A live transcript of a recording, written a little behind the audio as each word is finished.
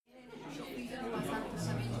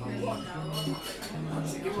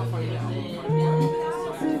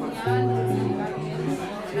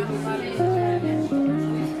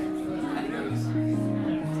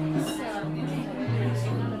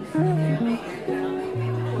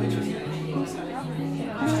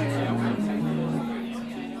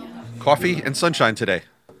Coffee and sunshine today.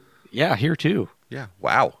 Yeah, here too. Yeah.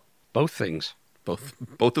 Wow. Both things. Both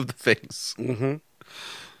of the things. Mm-hmm.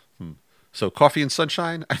 So coffee and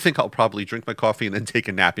sunshine. I think I'll probably drink my coffee and then take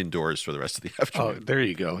a nap indoors for the rest of the Oh, afternoon. there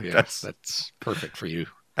you go. Yeah, that's perfect for you.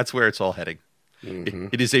 That's where it's all heading. Mm-hmm.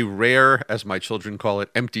 It is a rare, as my children call it,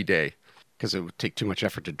 empty day. Because it would take too much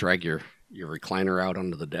effort to drag your recliner out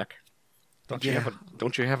onto the deck. Don't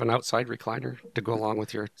you have an outside recliner to go along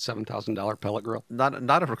with your $7,000 pellet grill? Not a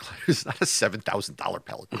recliner. It's not a $7,000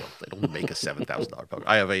 pellet grill. They don't make a $7,000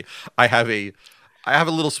 pellet. I have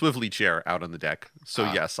a little swivelly chair out on the deck.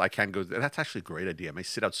 So yes, I can go. That's actually a great idea. I may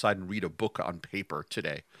sit outside and read a book on paper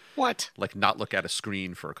today. What? Like not look at a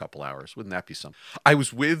screen for a couple hours. Wouldn't that be something? I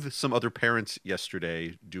was with some other parents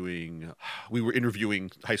yesterday we were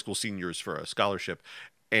interviewing high school seniors for a scholarship,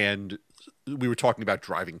 and we were talking about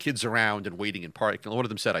driving kids around and waiting in park. And one of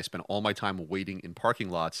them said, I spent all my time waiting in parking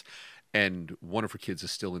lots. And one of her kids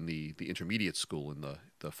is still in the intermediate school, in the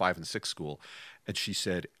 5 and 6 school. And she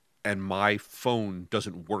said, and my phone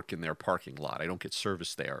doesn't work in their parking lot. I don't get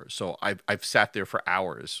service there. So I've sat there for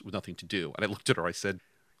hours with nothing to do. And I looked at her, I said,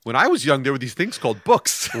 when I was young, there were these things called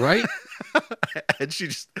books. Right?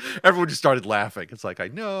 And everyone just started laughing. It's like, I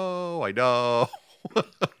know.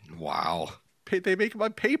 Wow. They make them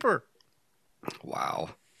on paper.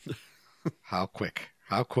 Wow. How quick.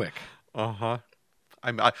 Uh-huh.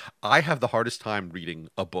 I have the hardest time reading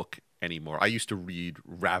a book anymore. I used to read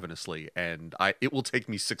ravenously, and it will take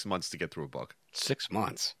me 6 months to get through a book. 6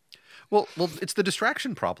 months. Well, it's the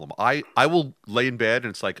distraction problem. I will lay in bed,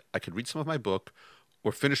 and it's like I could read some of my book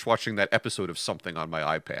or finish watching that episode of something on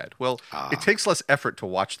my iPad. Well, it takes less effort to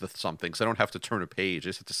watch the something, because I don't have to turn a page. I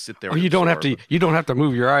just have to sit there. Oh, you don't have to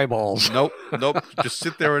move your eyeballs. Nope. Just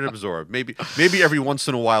sit there and absorb. Maybe every once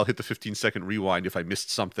in a while hit the 15-second rewind if I missed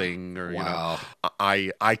something, or Wow.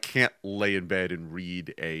 I can't lay in bed and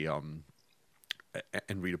read a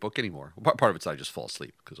book anymore. Part of it's I just fall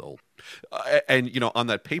asleep because old. And on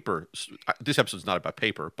that paper, this episode's not about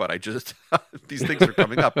paper, but I just these things are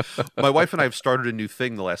coming up. My wife and I have started a new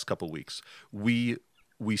thing the last couple of weeks. We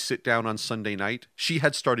sit down on Sunday night. She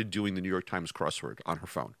had started doing the New York Times crossword on her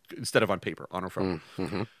phone instead of on paper, on her phone.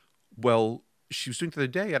 Mm-hmm. Well, she was doing it the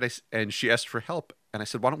other day, and she asked for help. And I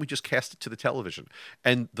said, why don't we just cast it to the television?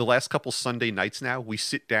 And the last couple Sunday nights now, we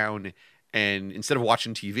sit down and instead of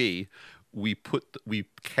watching TV, we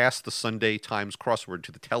cast the Sunday Times crossword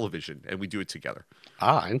to the television, and we do it together.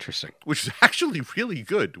 Ah, interesting. Which is actually really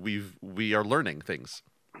good. We are learning things.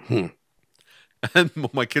 And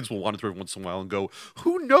my kids will wander through every once in a while and go,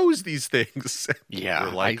 who knows these things? Yeah.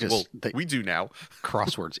 We're like, we do now.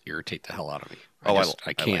 Crosswords irritate the hell out of me.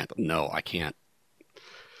 I can't. like them. No, I can't.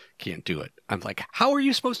 Can't do it. I'm like, how are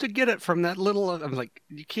you supposed to get it from that little? I'm like,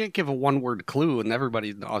 you can't give a one-word clue and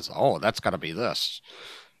everybody knows, oh, that's got to be this.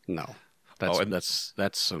 No.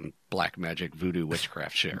 That's some black magic voodoo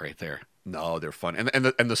witchcraft shit right there. No, they're fun, and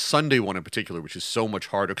the Sunday one in particular, which is so much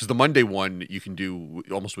harder because the Monday one you can do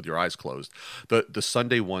almost with your eyes closed. The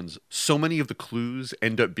Sunday ones, so many of the clues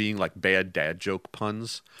end up being like bad dad joke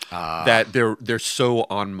puns that they're so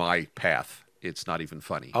on my path. It's not even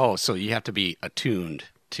funny. Oh, so you have to be attuned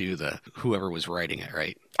to whoever was writing it,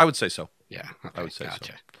 right? I would say so. Yeah, okay. I would say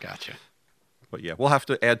so. Gotcha. But yeah, we'll have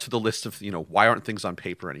to add to the list of why aren't things on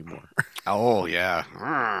paper anymore? Oh yeah.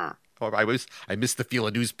 I miss the feel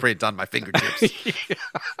of newsprint on my fingertips.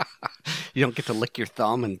 You don't get to lick your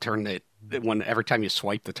thumb and turn it every time you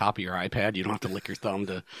swipe the top of your iPad. You don't have to lick your thumb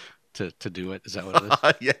to do it. Is that what it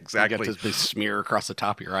is? Yeah, exactly. You get this big smear across the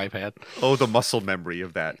top of your iPad. Oh, the muscle memory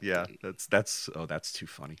of that. Yeah, that's too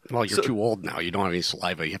funny. Well, you're too old now. You don't have any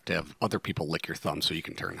saliva. You have to have other people lick your thumb so you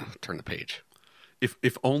can turn the page.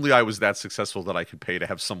 If only I was that successful that I could pay to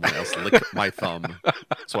have someone else lick my thumb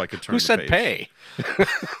so I could turn the page. Who said pay?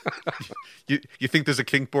 You think there's a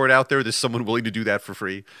kink board out there? There's someone willing to do that for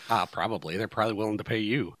free? Probably. They're probably willing to pay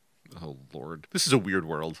you. Oh, Lord. This is a weird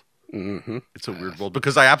world. Mm-hmm. It's a weird world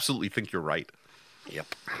because I absolutely think you're right. Yep.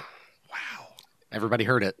 Wow. Everybody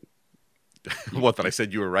heard it. What, that I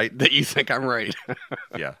said you were right? That you think I'm right.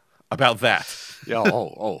 Yeah. About that. Yeah.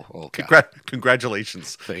 Oh.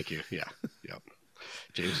 Congratulations. Thank you. Yeah. Yep.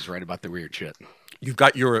 James is right about the weird shit. You've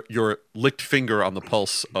got your licked finger on the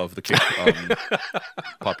pulse of the kink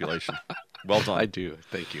population. Well done. I do.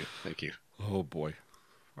 Thank you. Oh boy.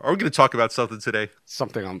 Are we going to talk about something today?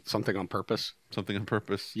 Something on purpose? Something on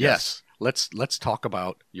purpose? Yes. Let's talk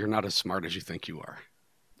about you're not as smart as you think you are.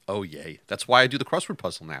 Oh, yay. That's why I do the crossword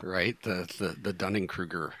puzzle now. Right? The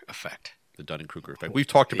Dunning-Kruger effect. The Dunning-Kruger effect. We've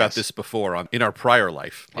talked about this before in our prior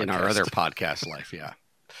life podcast. In our other podcast life, yeah.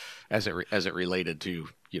 As it related to,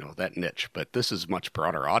 that niche. But this is much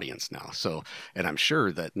broader audience now. So, and I'm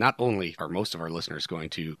sure that not only are most of our listeners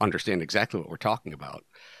going to understand exactly what we're talking about,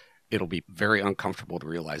 it'll be very uncomfortable to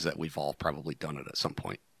realize that we've all probably done it at some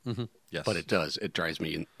point. Mm-hmm. Yes. But it does. It drives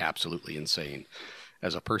me absolutely insane.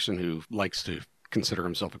 As a person who likes to consider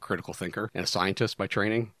himself a critical thinker and a scientist by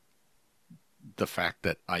training, the fact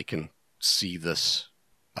that I can see this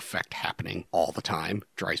effect happening all the time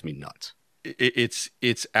drives me nuts.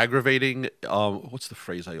 It's aggravating. What's the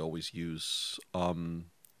phrase I always use? I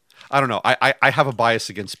don't know. I have a bias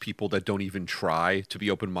against people that don't even try to be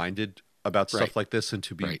open-minded about stuff like this and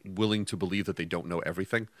to be willing to believe that they don't know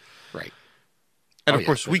everything. Right. And of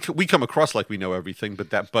course, we come across like we know everything, but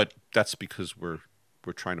that's because we're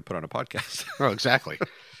trying to put on a podcast. Oh, exactly.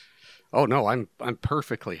 Oh no, I'm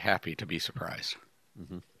perfectly happy to be surprised.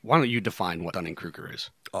 Mm-hmm. Why don't you define what Dunning-Kruger is?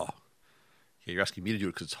 Oh, yeah, you're asking me to do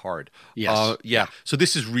it because it's hard. Yes. Yeah. So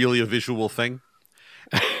this is really a visual thing,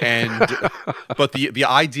 but the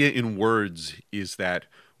idea in words is that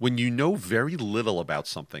when you know very little about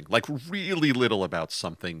something, like really little about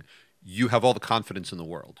something, you have all the confidence in the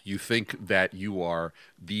world. You think that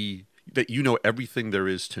that you know everything there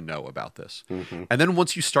is to know about this. Mm-hmm. And then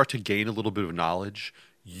once you start to gain a little bit of knowledge,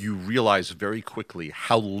 you realize very quickly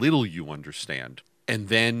how little you understand. And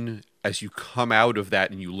then as you come out of that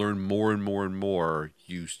and you learn more and more and more,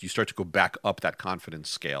 you start to go back up that confidence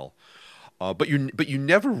scale. But you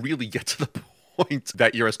never really get to the point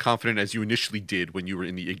that you're as confident as you initially did when you were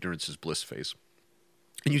in the ignorance is bliss phase.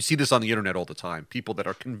 And you see this on the internet all the time. People that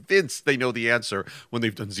are convinced they know the answer when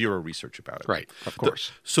they've done zero research about it. Right, of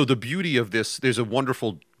course. So the beauty of this, there's a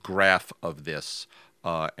wonderful graph of this,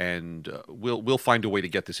 and we'll find a way to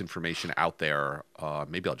get this information out there.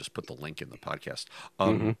 Maybe I'll just put the link in the podcast.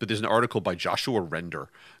 But there's an article by Joshua Render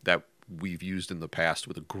that we've used in the past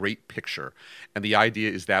with a great picture. And the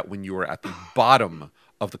idea is that when you are at the bottom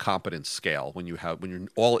of the competence scale, when you're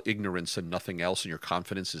all ignorance and nothing else, and your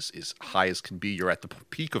confidence is high as can be, you're at the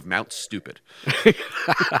peak of Mount Stupid.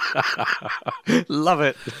 Love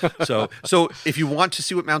it. So if you want to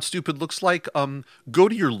see what Mount Stupid looks like, go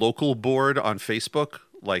to your local board on Facebook.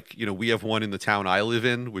 Like, we have one in the town I live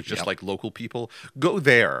in with just like local people. Go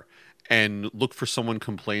there and look for someone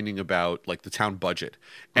complaining about like the town budget,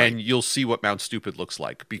 and you'll see what Mount Stupid looks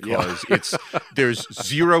like, because they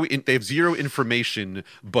have zero information,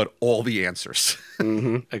 but all the answers.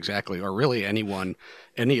 Mm-hmm, exactly. Or really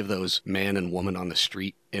any of those man and woman on the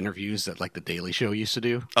street interviews that like the Daily Show used to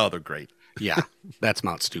do. Oh, they're great. Yeah, that's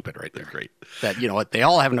Mount Stupid right there. They're great. That, they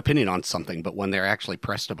all have an opinion on something, but when they're actually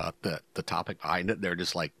pressed about the topic behind it, they're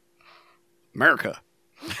just like, America.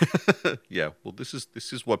 Yeah, well, this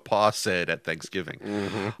is what Pa said at Thanksgiving.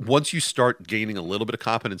 Mm-hmm. Once you start gaining a little bit of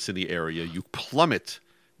competence in the area, you plummet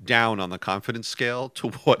down on the confidence scale to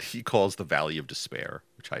what he calls the valley of despair,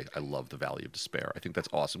 which I love. The valley of despair. I think that's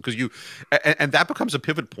awesome, because and that becomes a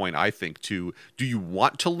pivot point, I think, to, do you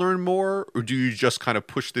want to learn more, or do you just kind of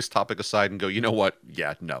push this topic aside and go, you know what?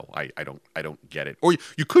 Yeah, no, I don't get it. Or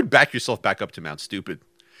you could back yourself back up to Mount Stupid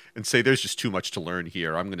and say, there's just too much to learn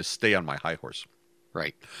here. I'm going to stay on my high horse.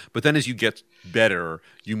 Right. But then as you get better,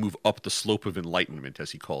 you move up the slope of enlightenment,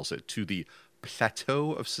 as he calls it, to the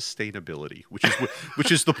plateau of sustainability, which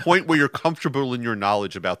is the point where you're comfortable in your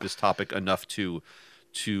knowledge about this topic enough to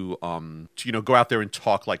go out there and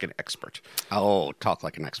talk like an expert. Oh, talk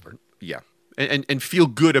like an expert. Yeah. And feel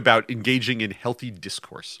good about engaging in healthy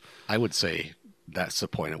discourse. I would say that's the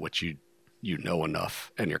point at which you know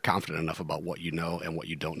enough and you're confident enough about what you know and what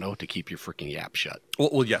you don't know to keep your freaking yap shut.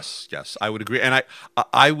 Well, yes, I would agree. And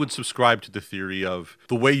I would subscribe to the theory of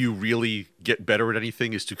the way you really get better at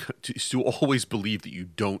anything is to always believe that you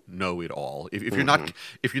don't know it all. If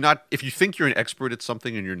you think you're an expert at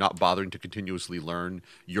something and you're not bothering to continuously learn,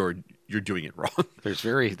 you're doing it wrong. There's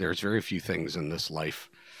very few things in this life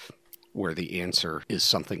where the answer is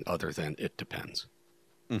something other than it depends.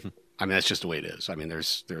 Mm-hmm. I mean, that's just the way it is. I mean,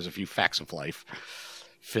 there's a few facts of life.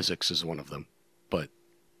 Physics is one of them. But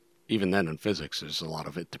even then in physics, there's a lot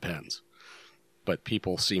of it depends. But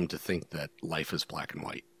people seem to think that life is black and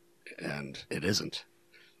white, and it isn't.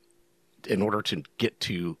 In order to get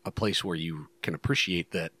to a place where you can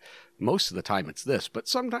appreciate that most of the time it's this, but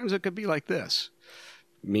sometimes it could be like this,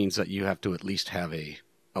 means that you have to at least have a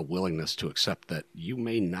willingness to accept that you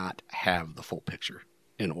may not have the full picture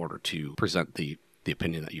in order to present the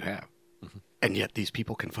opinion that you have. Mm-hmm. And yet these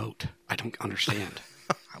people can vote. I don't understand.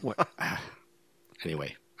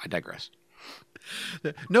 Anyway, I digress.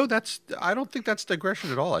 No, I don't think that's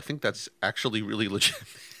digression at all. I think that's actually really legit.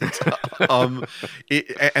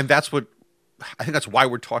 And that's what I think that's why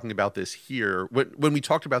we're talking about this here. When we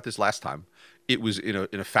talked about this last time, it was in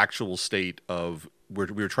a factual state of where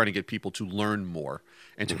we were trying to get people to learn more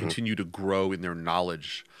and to continue to grow in their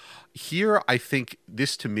knowledge. Here, I think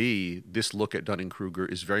this look at Dunning-Kruger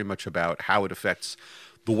is very much about how it affects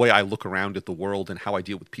the way I look around at the world and how I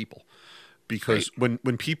deal with people. Because when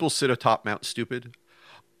people sit atop Mount Stupid,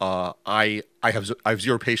 I have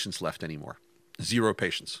zero patience left anymore. Zero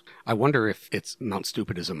patience. I wonder if it's Mount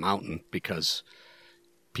Stupid is a mountain because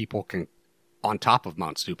people can, on top of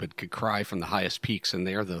Mount Stupid, could cry from the highest peaks, and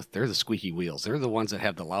they're the squeaky wheels. They're the ones that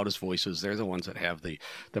have the loudest voices. They're the ones that have the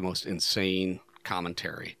most insane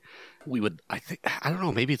commentary. I don't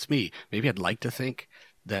know, maybe it's me. Maybe I'd like to think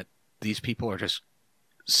that these people are just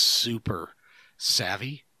super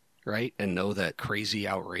savvy, right? And know that crazy,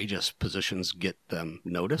 outrageous positions get them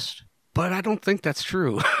noticed. But I don't think that's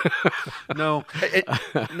true. No,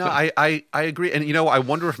 I agree. And, I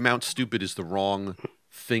wonder if Mount Stupid is the wrong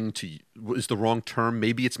is the wrong term.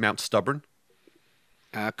 Maybe it's Mount Stubborn.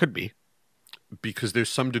 Could be. Because there's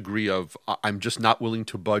some degree of, I'm just not willing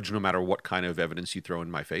to budge no matter what kind of evidence you throw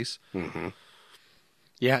in my face. Mm-hmm.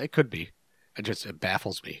 Yeah, it could be. It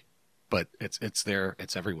baffles me. But it's there.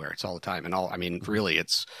 It's everywhere. It's all the time. And really,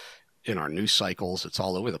 it's in our news cycles. It's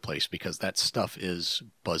all over the place because that stuff is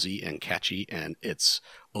buzzy and catchy, and it's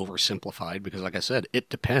oversimplified because, like I said, it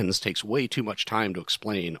depends. Takes way too much time to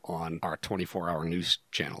explain on our 24-hour news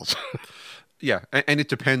channels. Yeah, and it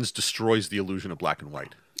depends. Destroys the illusion of black and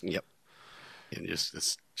white. Yep. And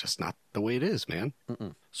it's just not the way it is, man.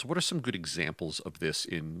 Mm-mm. So what are some good examples of this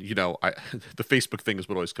the Facebook thing is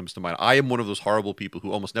what always comes to mind. I am one of those horrible people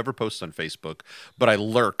who almost never posts on Facebook, but I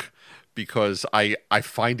lurk because I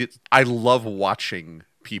love watching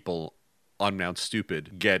people on Mount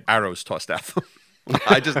Stupid get arrows tossed at them.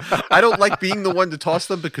 I don't like being the one to toss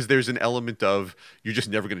them because there's an element of you're just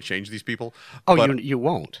never going to change these people. Oh, but you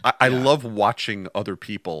won't. I love watching other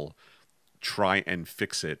people try and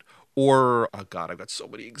fix it. Or, oh God, I've got so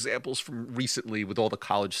many examples from recently with all the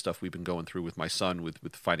college stuff we've been going through with my son, with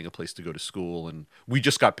finding a place to go to school. And we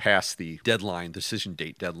just got past the decision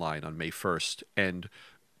date deadline on May 1st. And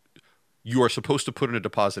you are supposed to put in a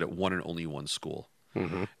deposit at one and only one school.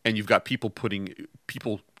 Mm-hmm. And you've got people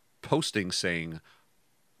posting saying,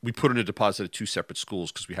 we put in a deposit at two separate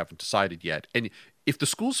schools because we haven't decided yet. And if the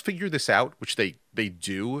schools figure this out, which they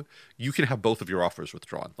do, you can have both of your offers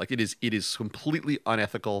withdrawn. Like it is completely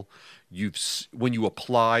unethical. When you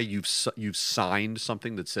apply, you've signed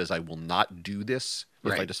something that says I will not do this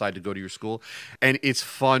if I decide to go to your school, and it's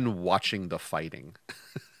fun watching the fighting.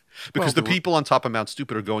 Because the people on top of Mount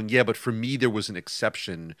Stupid are going, yeah, but for me there was an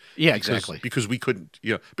exception. Yeah, exactly. Because we couldn't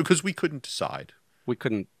decide. We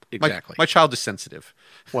couldn't exactly. My child is sensitive.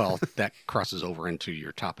 Well, that crosses over into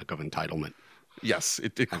your topic of entitlement. Yes,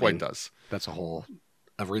 it quite does. That's a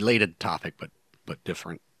related topic, but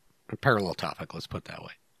different, a parallel topic. Let's put it that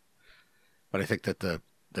way. But I think that the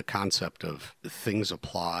concept of things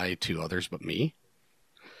apply to others but me.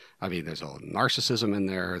 I mean, there's all narcissism in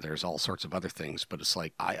there. There's all sorts of other things, but it's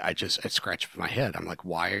like I scratch my head. I'm like,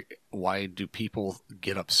 why do people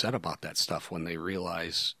get upset about that stuff when they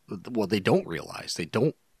realize? Well, they don't realize. They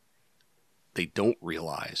don't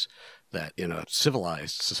realize that in a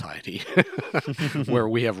civilized society where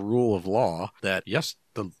we have rule of law, that yes,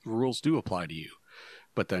 the rules do apply to you.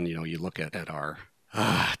 But then, you look at our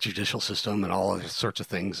judicial system and all other sorts of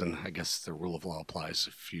things, and I guess the rule of law applies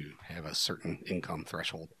if you have a certain income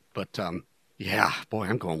threshold. But yeah, boy,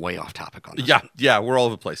 I'm going way off topic on this. Yeah, we're all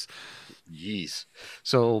over the place. Jeez.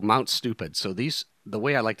 So Mount Stupid. So the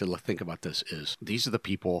way I like to think about this is these are the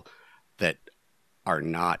people that are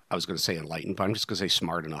not, I was going to say enlightened, but I'm just going to say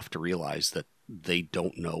smart enough to realize that they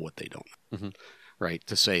don't know what they don't know, mm-hmm. Right?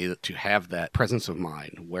 To say that, to have that presence of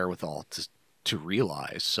mind, wherewithal to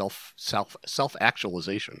realize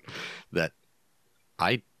self-actualization that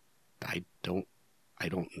I don't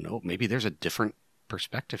know. Maybe there's a different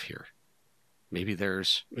perspective here. Maybe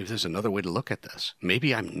there's another way to look at this.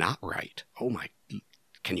 Maybe I'm not right. Oh my,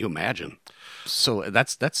 can you imagine? So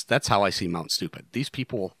that's how I see Mount Stupid. These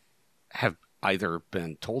people have either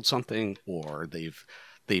been told something or they've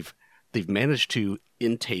managed to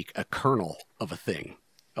intake a kernel of a thing,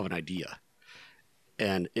 of an idea,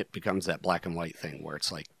 and it becomes that black and white thing where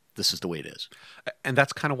it's like, this is the way it is. And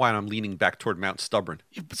that's kind of why I'm leaning back toward Mount Stubborn.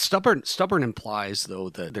 Yeah, but stubborn implies, though,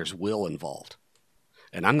 that there's will involved,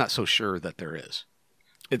 and I'm not so sure that there is.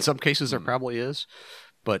 In some cases there probably is,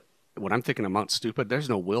 but when I'm thinking of Mount Stupid, there's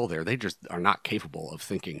no will there. They just are not capable of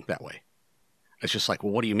thinking that way. It's just like,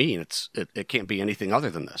 well, what do you mean? It can't be anything other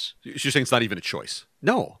than this. You're saying it's not even a choice.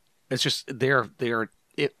 No, it's just they're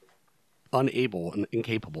unable and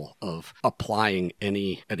incapable of applying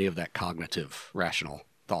any of that cognitive, rational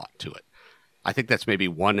thought to it. I think that's maybe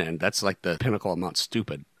one end. That's like the pinnacle of Mount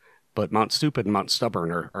Stupid. But Mount Stupid and Mount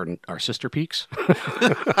Stubborn are sister peaks.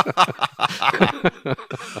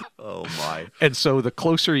 Oh, my. And so the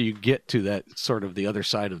closer you get to that sort of the other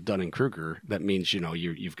side of Dunning-Kruger, that means,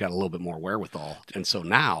 you've got a little bit more wherewithal. And so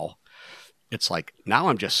now it's like, now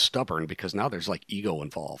I'm just stubborn because now there's like ego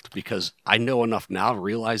involved because I know enough now to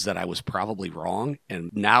realize that I was probably wrong.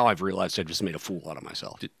 And now I've realized I just made a fool out of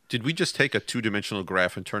myself. Did we just take a 2-dimensional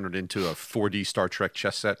graph and turn it into a 4D Star Trek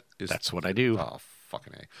chess set? That's what I do. Oh,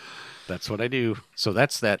 fucking A. That's what I do. So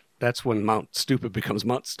that's when Mount Stupid becomes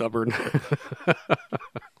Mount Stubborn.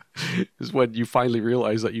 Is when you finally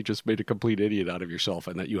realize that you just made a complete idiot out of yourself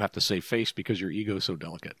and that you have to save face because your ego is so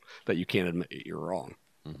delicate that you can't admit you're wrong.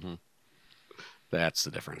 Mm-hmm. That's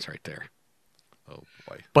the difference right there. Oh,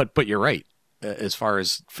 boy. But you're right. As far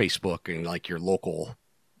as Facebook and like your local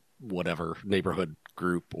whatever neighborhood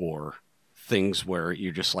group or things where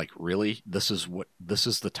you're just like, really, this is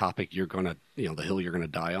the topic you're gonna, the hill you're gonna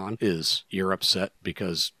die on, is you're upset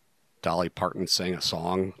because Dolly Parton sang a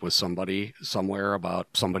song with somebody somewhere about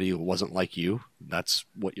somebody who wasn't like you. That's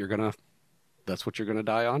what you're gonna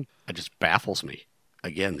die on. It just baffles me.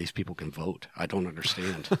 Again, these people can vote. I don't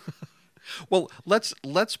understand. Well, let's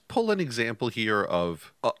pull an example here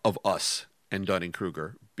of us and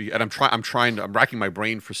Dunning-Kruger. And I'm racking my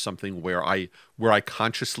brain for something where I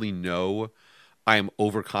consciously know I am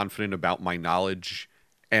overconfident about my knowledge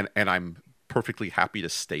and I'm perfectly happy to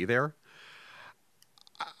stay there.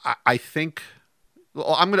 I think,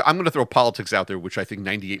 well, I'm gonna throw politics out there, which I think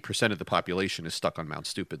 98% of the population is stuck on Mount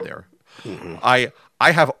Stupid there. Mm-hmm.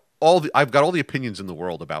 I've got all the opinions in the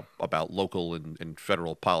world about local and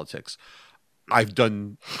federal politics. I've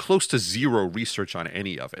done close to zero research on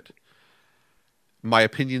any of it. My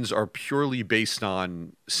opinions are purely based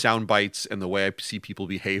on sound bites and the way I see people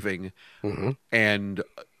behaving, mm-hmm. and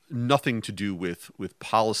nothing to do with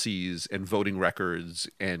policies and voting records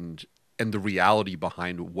and the reality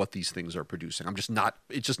behind what these things are producing.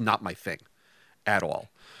 It's just not my thing at all.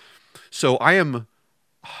 So I am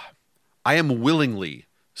willingly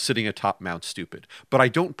sitting atop Mount Stupid, but I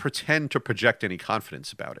don't pretend to project any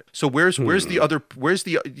confidence about it. So where's the other,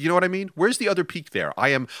 you know what I mean? Where's the other peak there?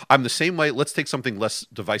 I'm the same way. Let's take something less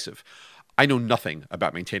divisive. I know nothing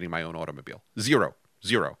about maintaining my own automobile. Zero.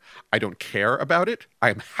 I don't care about it.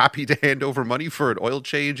 I am happy to hand over money for an oil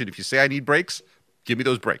change. And if you say I need brakes, give me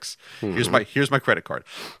those brakes. Mm-hmm. Here's my credit card.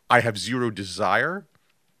 I have zero desire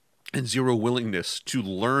and zero willingness to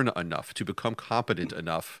learn enough, to become competent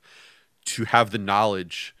enough to have the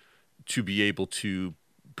knowledge to be able to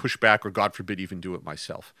push back or, God forbid, even do it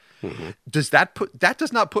myself. Mm-hmm. That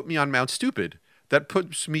does not put me on Mount Stupid. That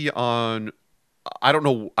puts me on, I don't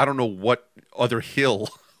know what other hill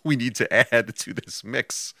we need to add to this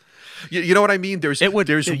mix. You know what I mean? There's a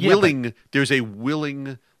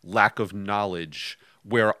willing lack of knowledge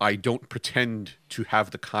where I don't pretend to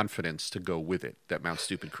have the confidence to go with it that Mount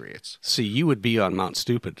Stupid creates. See, you would be on Mount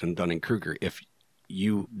Stupid and Dunning-Kruger if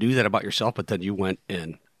you knew that about yourself, but then you went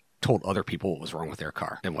and told other people what was wrong with their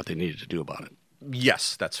car and what they needed to do about it.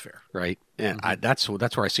 Yes, that's fair. Right? And mm-hmm.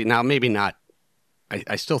 That's where I see. Now, maybe not.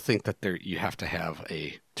 I still think that you have to have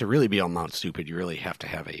to really be on Mount Stupid, you really have to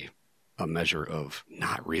have a measure of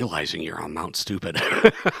not realizing you're on Mount Stupid.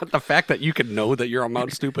 The fact that you can know that you're on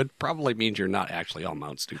Mount Stupid probably means you're not actually on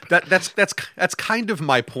Mount Stupid. That's kind of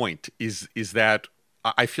my point, is that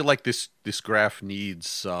I feel like this graph needs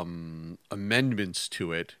some amendments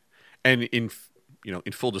to it. And in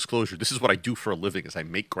full disclosure, this is what I do for a living: is I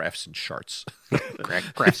make graphs and charts.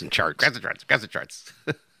 Graphs and charts. Graphs and charts.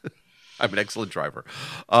 I'm an excellent driver.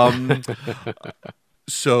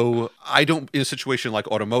 So I don't, in a situation like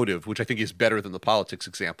automotive, which I think is better than the politics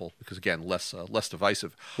example, because again, less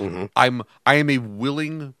divisive. Mm-hmm. I am a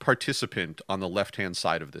willing participant on the left-hand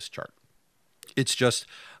side of this chart. It's just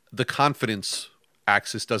the confidence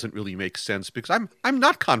axis doesn't really make sense because I'm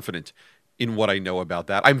not confident in what I know about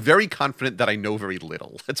that. I'm very confident that I know very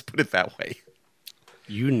little. Let's put it that way.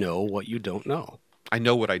 You know what you don't know. I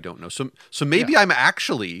know what I don't know. So maybe I'm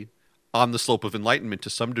actually on the slope of enlightenment to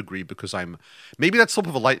some degree, because maybe that slope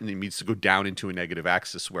of enlightenment needs to go down into a negative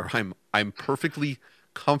axis where I'm perfectly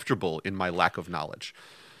comfortable in my lack of knowledge.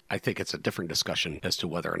 I think it's a different discussion as to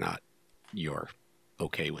whether or not you're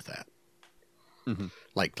okay with that. Mm-hmm.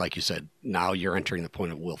 Like you said, now you're entering the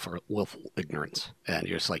point of willful ignorance, and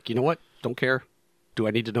you're just like, you know what? Don't care. Do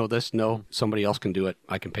I need to know this? No. Somebody else can do it.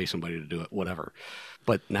 I can pay somebody to do it. Whatever.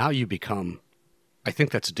 But now you become I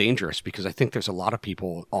think that's dangerous because I think there's a lot of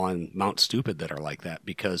people on Mount Stupid that are like that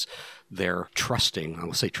because they're trusting, I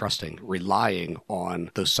will say trusting, relying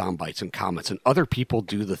on those sound bites and comments, and other people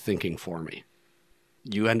do the thinking for me.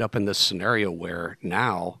 You end up in this scenario where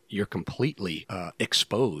now you're completely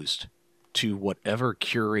exposed to whatever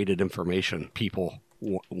curated information people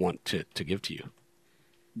want to give to you.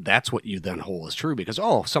 That's what you then hold as true because,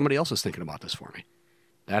 somebody else is thinking about this for me.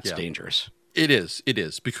 That's dangerous. It is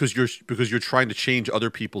because you're trying to change other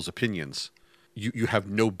people's opinions. You have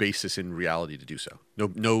no basis in reality to do so.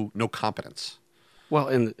 No competence. Well,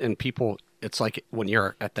 and people, it's like when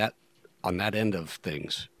you're on that end of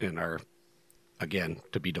things in our, again,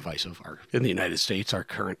 to be divisive, in the United States, our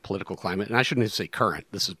current political climate, and I shouldn't even say current.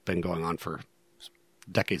 This has been going on for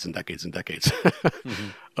decades and decades and decades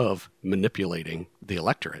of manipulating the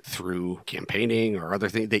electorate through campaigning or other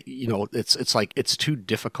things. It's like it's too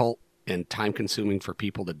difficult and time-consuming for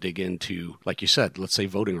people to dig into, like you said, let's say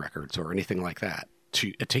voting records or anything like that.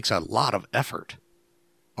 It takes a lot of effort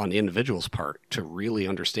on the individual's part to really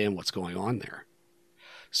understand what's going on there.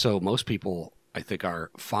 So most people, I think, are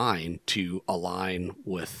fine to align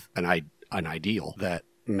with an ideal that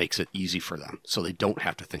makes it easy for them, so they don't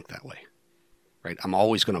have to think that way. Right? I'm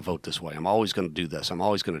always going to vote this way. I'm always going to do this. I'm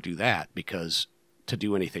always going to do that, because to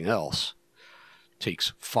do anything else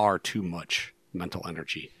takes far too much mental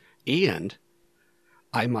energy. And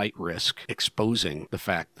I might risk exposing the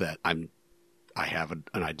fact that I have an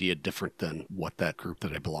idea different than what that group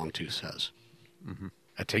that I belong to says. Mm-hmm.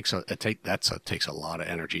 It takes a lot of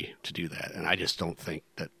energy to do that, and I just don't think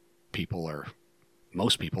that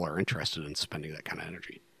most people are interested in spending that kind of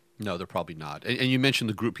energy. No, they're probably not. And you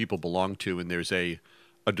mentioned the group people belong to, and there's a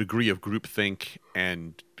degree of groupthink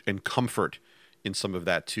and comfort in some of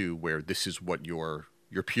that too, where this is what your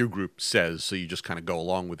peer group says, so you just kind of go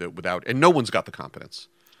along with it without, and no one's got the competence.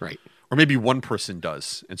 Right. Or maybe one person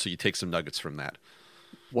does, and so you take some nuggets from that.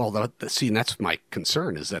 Well, and that's my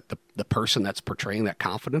concern, is that the person that's portraying that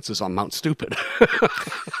confidence is on Mount Stupid.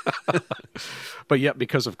 But yet,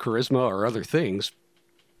 because of charisma or other things,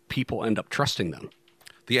 people end up trusting them.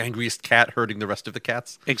 The angriest cat herding the rest of the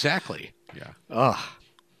cats? Exactly. Yeah.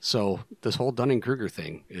 So this whole Dunning-Kruger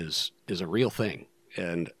thing is a real thing,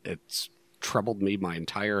 and it's troubled me my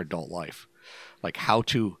entire adult life. Like how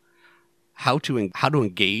to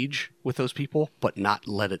engage with those people, but not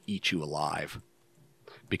let it eat you alive,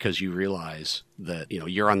 because you realize that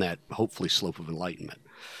you're on that hopefully slope of enlightenment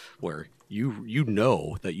where you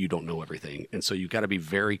know that you don't know everything, and so you've got to be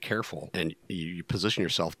very careful, and you position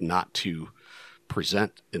yourself not to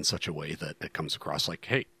present in such a way that it comes across like,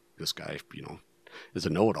 hey, this guy is a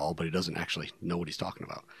know-it-all, but he doesn't actually know what he's talking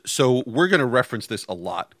about. So we're going to reference this a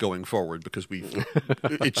lot going forward, because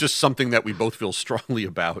it's just something that we both feel strongly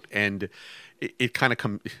about, and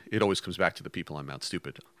it always comes back to the people on Mount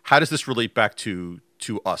Stupid. How does this relate back to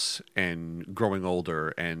us and growing older?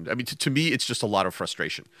 And I mean, to me, it's just a lot of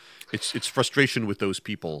frustration. It's frustration with those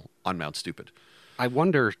people on Mount Stupid. I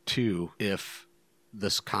wonder too if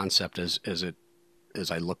this concept as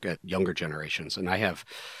I look at younger generations, and I have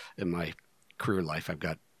in my career life, I've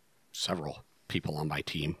got several people on my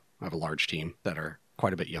team. I have a large team that are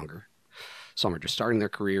quite a bit younger. Some are just starting their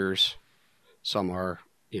careers. Some are,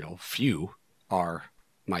 few are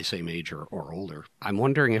my same age or older. I'm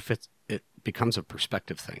wondering if it becomes a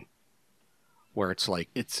perspective thing, where it's like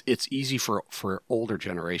it's easy for older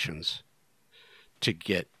generations to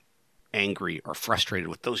get angry or frustrated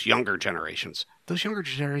with those younger generations. Those younger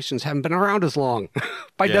generations haven't been around as long,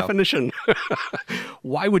 by definition.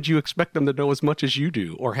 Why would you expect them to know as much as you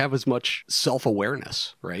do or have as much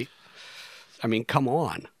self-awareness, right? I mean, come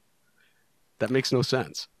on. That makes no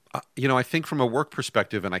sense. I think from a work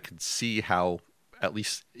perspective, and I can see how, at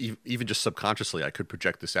least even just subconsciously, I could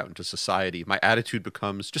project this out into society. My attitude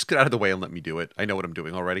becomes, just get out of the way and let me do it. I know what I'm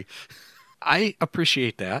doing already. I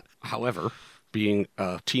appreciate that. However, being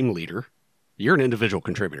a team leader, you're an individual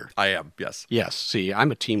contributor. I am, yes. Yes. See,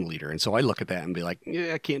 I'm a team leader. And so I look at that and be like,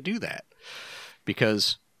 I can't do that,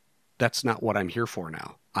 because that's not what I'm here for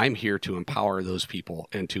now. I'm here to empower those people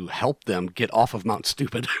and to help them get off of Mount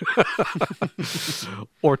Stupid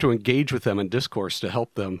or to engage with them in discourse to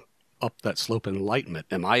help them up that slope of enlightenment.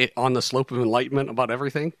 Am I on the slope of enlightenment about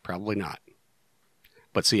everything? Probably not.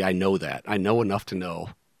 But see, I know that. I know enough to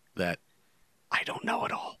know that I don't know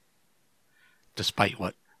it all, despite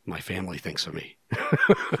what my family thinks of me.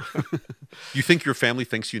 You think your family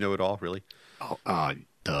thinks you know it all, really? Oh,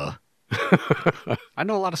 duh. I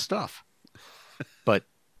know a lot of stuff. But,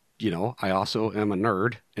 I also am a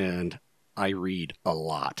nerd, and I read a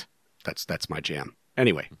lot. That's my jam.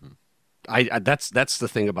 Anyway, That's the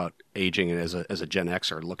thing about aging, and as a Gen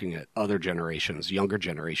Xer, looking at other generations, younger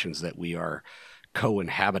generations that we are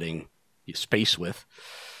co-inhabiting space with,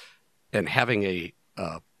 and having a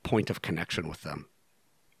point of connection with them.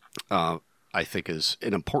 I think is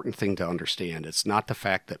an important thing to understand. It's not the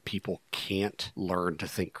fact that people can't learn to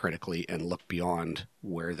think critically and look beyond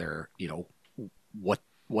where they're,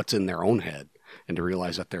 what's in their own head, and to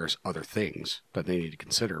realize that there's other things that they need to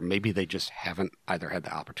consider. Maybe they just haven't either had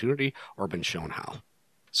the opportunity or been shown how.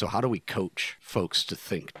 So how do we coach folks to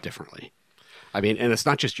think differently? I mean, and it's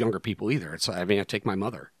not just younger people either. I take my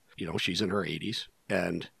mother, she's in her 80s,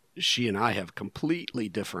 and she and I have completely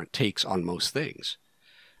different takes on most things.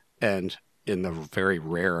 And in the very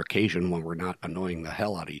rare occasion when we're not annoying the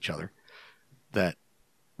hell out of each other, that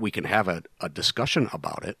we can have a discussion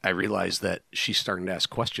about it, I realize that she's starting to ask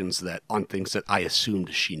questions on things that I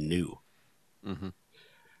assumed she knew. Mm-hmm.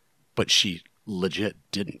 But she legit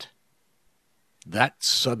didn't. That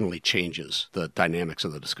suddenly changes the dynamics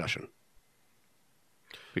of the discussion.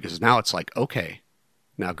 Because now it's like, okay,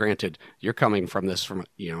 now granted, you're coming from this from,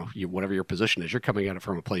 whatever your position is, you're coming at it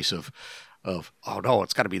from a place of, oh no,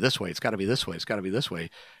 it's got to be this way, it's got to be this way, it's got to be this way,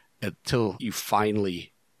 until you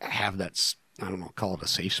finally have that, I don't know, call it a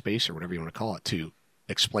safe space or whatever you want to call it, to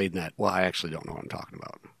explain that, well, I actually don't know what I'm talking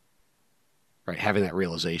about. Right? Having that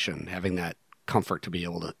realization, having that comfort to be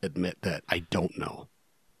able to admit that I don't know.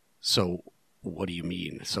 So what do you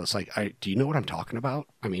mean? So it's like, do you know what I'm talking about?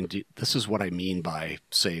 I mean, this is what I mean by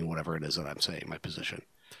saying whatever it is that I'm saying, my position.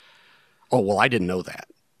 Oh, well, I didn't know that.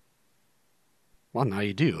 Well, now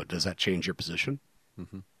you do. Does that change your position?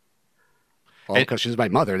 Mm-hmm. Well, because she's my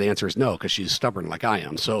mother, the answer is no, because she's stubborn like I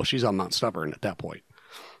am. So she's on Mount Stubborn at that point.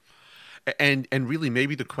 And really,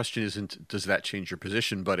 maybe the question isn't, does that change your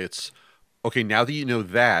position? But it's, okay, now that you know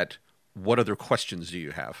that, what other questions do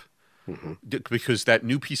you have? Mm-hmm. Because that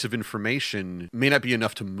new piece of information may not be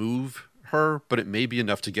enough to move her, but it may be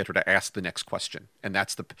enough to get her to ask the next question. And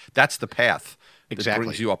that's the path that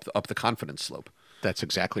brings you up the confidence slope. That's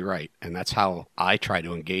exactly right. And that's how I try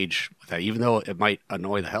to engage with that, even though it might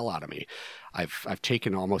annoy the hell out of me. I've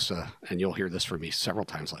taken almost and you'll hear this from me several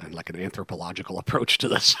times, like an anthropological approach to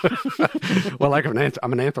this. Well, like I'm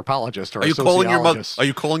an anthropologist or a sociologist. Are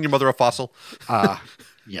you calling your mother a fossil?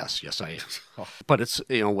 Yes, I am. But it's,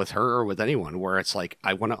 with her or with anyone, where it's like,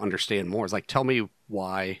 I want to understand more. It's like, tell me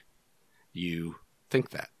why you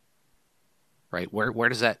think that, right? Where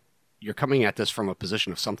does that, you're coming at this from a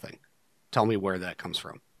position of something. Tell me where that comes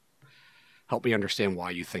from. Help me understand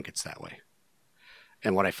why you think it's that way.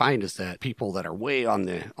 And what I find is that people that are way on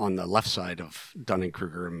the left side of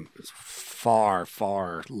Dunning-Kruger and far,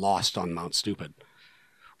 far lost on Mount Stupid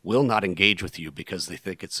will not engage with you because they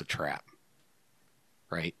think it's a trap.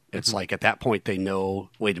 Right? Mm-hmm. It's like at that point they know,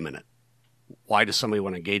 wait a minute, why does somebody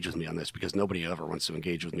want to engage with me on this? Because nobody ever wants to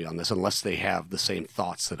engage with me on this unless they have the same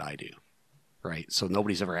thoughts that I do. Right. So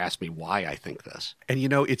nobody's ever asked me why I think this. And,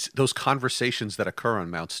 it's those conversations that occur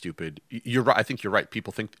on Mount Stupid. You're right. I think you're right.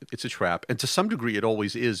 People think it's a trap. And to some degree, it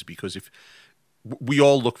always is, because if we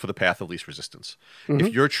all look for the path of least resistance. Mm-hmm.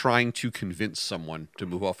 If you're trying to convince someone to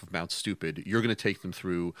move off of Mount Stupid, you're going to take them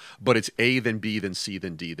through, but it's A, then B, then C,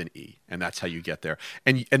 then D, then E. And that's how you get there.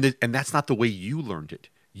 And that's not the way you learned it.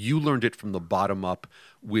 You learned it from the bottom up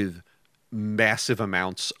with massive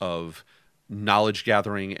amounts of knowledge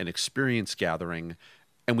gathering and experience gathering,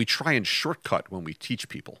 and we try and shortcut when we teach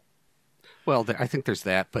people. Well, I think there's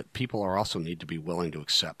that, but people also need to be willing to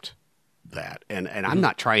accept that. And I'm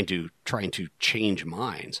not trying to change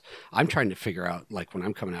minds. I'm trying to figure out, like when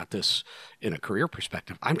I'm coming at this in a career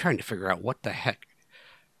perspective, I'm trying to figure out what the heck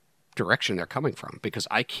direction they're coming from, because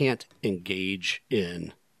I can't engage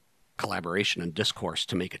in collaboration and discourse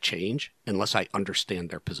to make a change unless I understand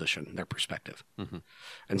their position, their perspective. Mm-hmm.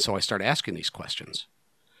 And so I start asking these questions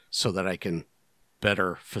so that I can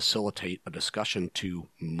better facilitate a discussion to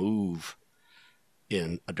move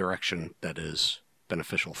in a direction that is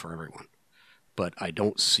beneficial for everyone. But I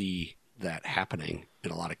don't see that happening in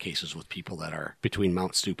a lot of cases with people that are between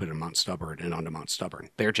Mount Stupid and Mount Stubborn and onto Mount Stubborn.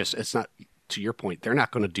 It's not, to your point, they're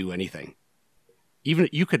not going to do anything. Even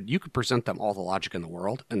you could present them all the logic in the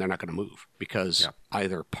world, and they're not going to move, because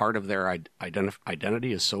either part of their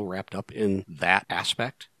identity is so wrapped up in that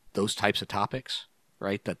aspect, those types of topics,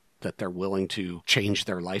 right, that they're willing to change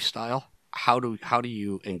their lifestyle. How do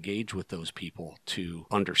you engage with those people to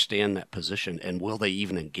understand that position, and will they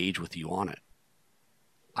even engage with you on it?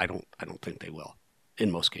 I don't think they will,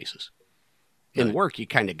 in most cases. In work, you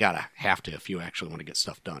kind of have to if you actually want to get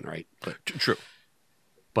stuff done, right? But true.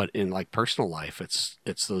 But in like personal life,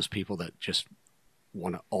 it's those people that just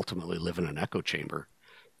want to ultimately live in an echo chamber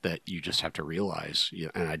that you just have to realize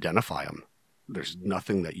and identify them. There's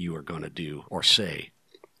nothing that you are going to do or say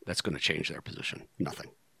that's going to change their position.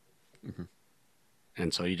 Nothing. Mm-hmm.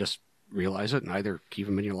 And so you just realize it and either keep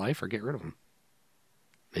them in your life or get rid of them.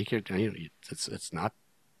 It's not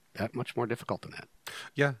that much more difficult than that.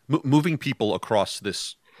 Yeah. Moving people across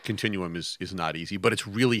this continuum is not easy, but it's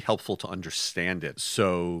really helpful to understand it.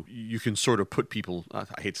 So you can sort of put people, I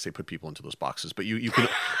hate to say put people into those boxes, but you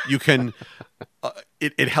can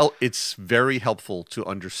it's very helpful to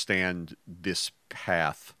understand this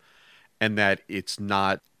path, and that it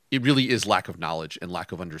really is lack of knowledge and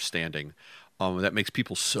lack of understanding that makes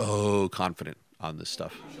people so confident on this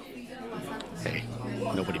stuff. Hey,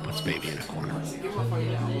 nobody puts baby in a corner.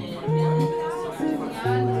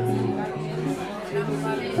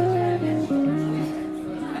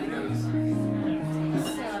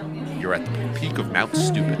 You're at the peak of Mount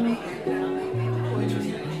Stupid.